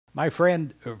My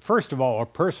friend, first of all, a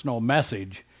personal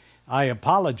message. I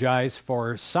apologize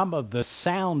for some of the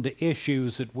sound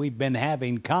issues that we've been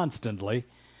having constantly.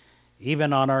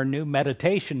 Even on our new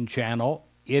meditation channel,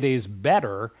 it is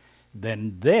better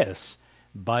than this,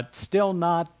 but still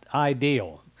not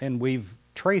ideal. And we've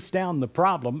traced down the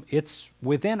problem. It's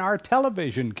within our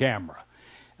television camera.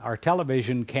 Our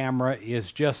television camera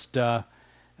is just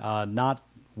not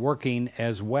working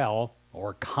as well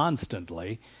or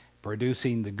constantly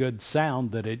producing the good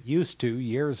sound that it used to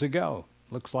years ago.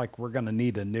 Looks like we're going to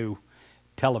need a new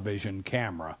television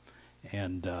camera,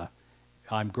 and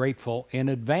I'm grateful in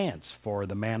advance for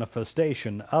the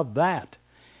manifestation of that.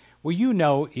 Well, you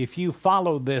know, if you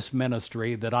follow this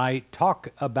ministry, that I talk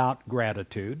about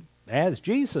gratitude, as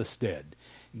Jesus did,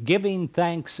 giving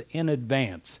thanks in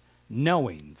advance,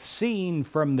 knowing, seeing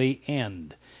from the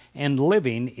end, and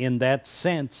living in that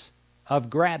sense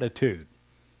of gratitude.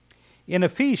 In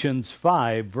Ephesians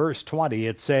 5, verse 20,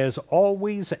 it says,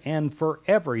 "Always and for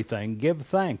everything give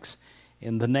thanks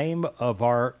in the name of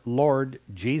our Lord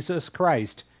Jesus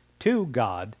Christ to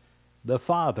God the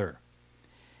Father."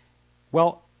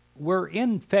 Well, we're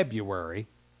in February,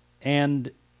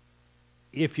 and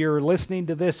if you're listening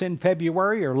to this in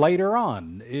February or later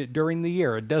on during the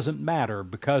year, it doesn't matter,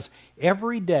 because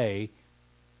every day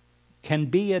can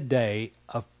be a day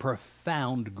of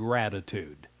profound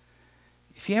gratitude.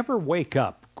 If you ever wake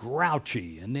up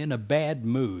grouchy and in a bad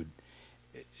mood,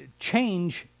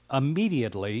 change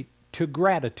immediately to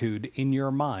gratitude in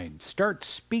your mind. Start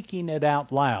speaking it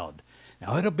out loud.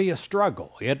 Now, it'll be a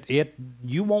struggle.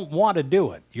 You won't want to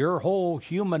do it. Your whole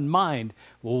human mind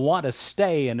will want to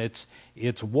stay in its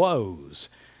woes.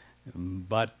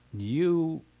 But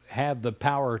you have the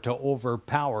power to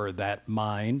overpower that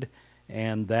mind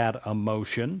and that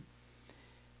emotion.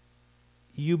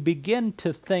 You begin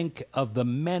to think of the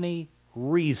many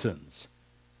reasons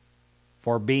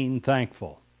for being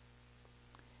thankful.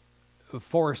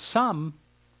 For some,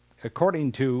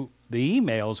 according to the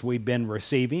emails we've been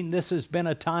receiving, this has been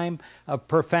a time of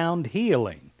profound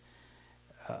healing.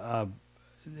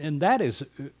 And that is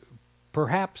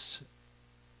perhaps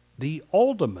the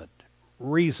ultimate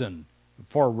reason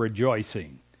for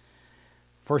rejoicing.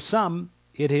 For some,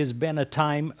 it has been a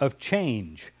time of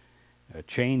change. A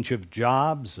change of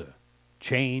jobs, a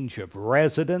change of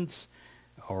residence,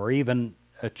 or even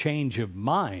a change of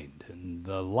mind. And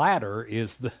the latter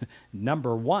is the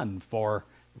number one for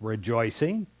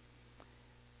rejoicing.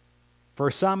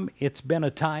 For some, it's been a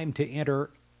time to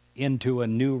enter into a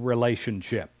new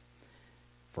relationship.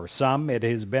 For some, it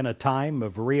has been a time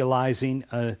of realizing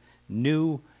a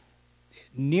new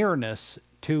nearness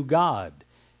to God.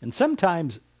 And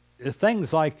sometimes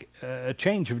things like a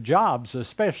change of jobs,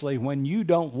 especially when you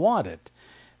don't want it,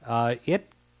 it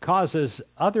causes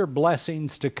other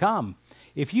blessings to come.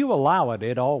 If you allow it,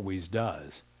 it always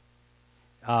does.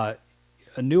 A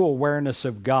new awareness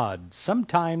of God.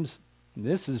 Sometimes,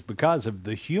 this is because of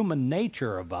the human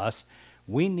nature of us,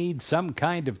 we need some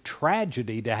kind of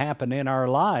tragedy to happen in our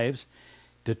lives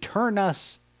to turn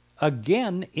us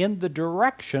again in the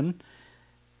direction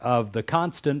of the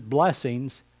constant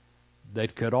blessings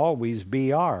that could always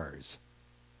be ours.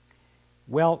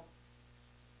 Well,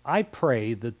 I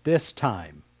pray that this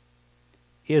time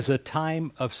is a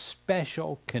time of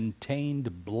special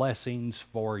contained blessings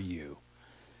for you.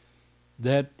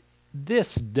 That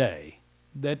this day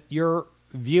that you're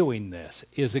viewing this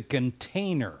is a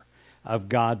container of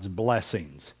God's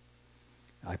blessings.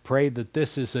 I pray that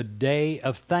this is a day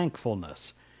of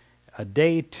thankfulness, a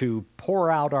day to pour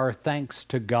out our thanks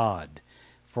to God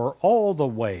for all the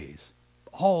ways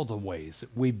that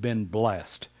we've been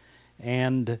blessed,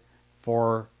 and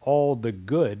for all the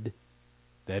good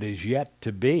that is yet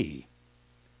to be.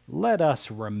 Let us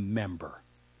remember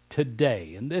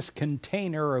today, in this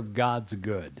container of God's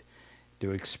good,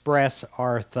 to express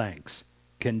our thanks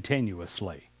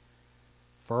continuously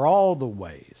for all the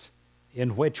ways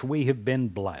in which we have been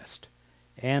blessed,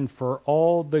 and for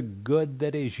all the good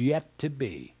that is yet to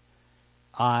be.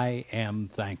 I am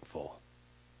thankful.